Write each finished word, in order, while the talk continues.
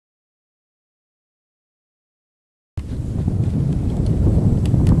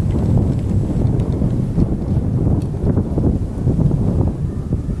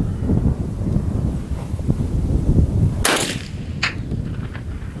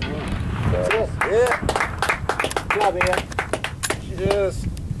Yeah. Good job, man.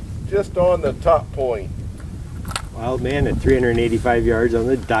 Just on the top point. Wild man at 385 yards on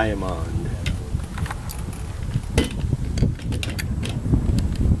the diamond.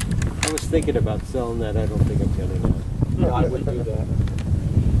 I was thinking about selling that. I don't think I'm gonna now. No, I wouldn't do that.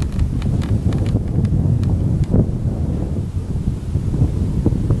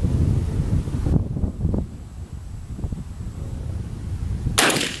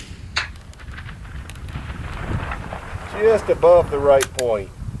 Just above the right point.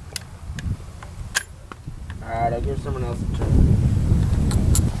 Alright, I'll give someone else a turn.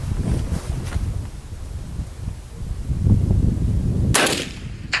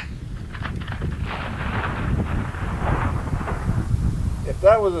 If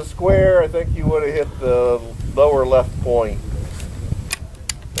that was a square, I think you would have hit the lower left point.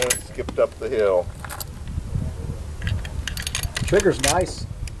 And it skipped up the hill. Trigger's nice.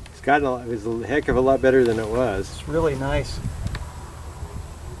 It's gotten it was a heck of a lot better than it was. It's really nice.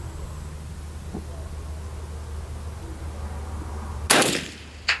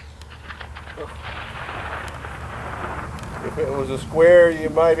 If it was a square, you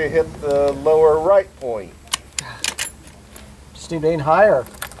might have hit the lower right point. Just need to aim higher.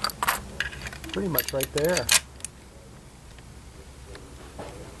 Pretty much right there.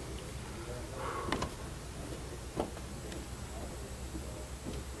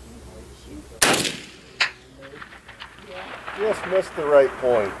 Just missed the right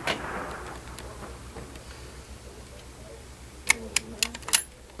point.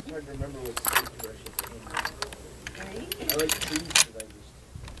 It's hard to remember what sagebrush is. I like trees because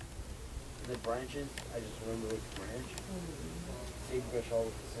the branches, I just remember which branch. Sagebrush all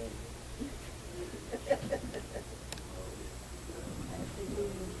look the same.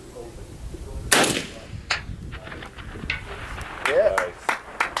 Yeah. Nice.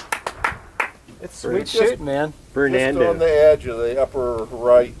 It's sweet Just- shooting, man. Just on the edge of the upper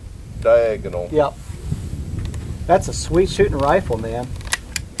right diagonal. Yep. That's a sweet shooting rifle, man.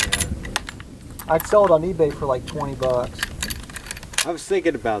 I'd sell it on eBay for like 20 bucks. I was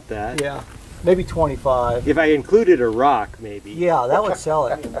thinking about that. Yeah. Maybe 25. If I included a rock, maybe. Yeah, that would sell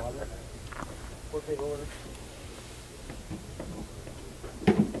it.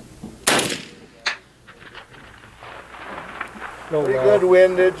 Go Pretty well. good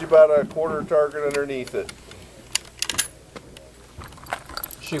windage, about a quarter target underneath it.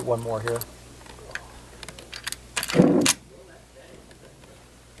 Shoot one more here.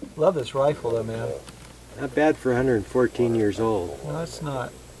 Love this rifle though, man. Not bad for 114 years old. No, it's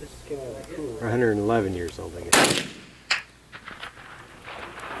not. Or 111 years old, I guess.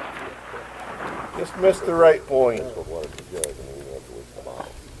 Just missed the right point.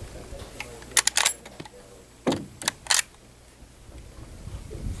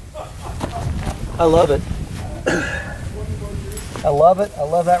 I love it. I love it. I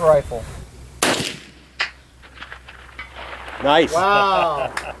love that rifle. Nice.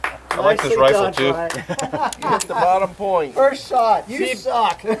 Wow. I like this rifle too. You hit the bottom point. First shot. You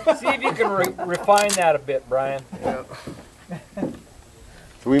suck. See if you can refine that a bit, Brian. Yeah.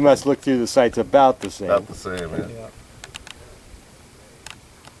 So we must look through the sights about the same. About the same, yeah. Yeah.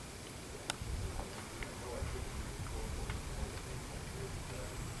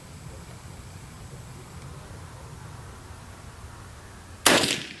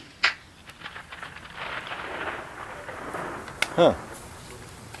 Huh.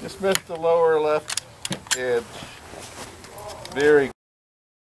 Just missed the lower left edge. Very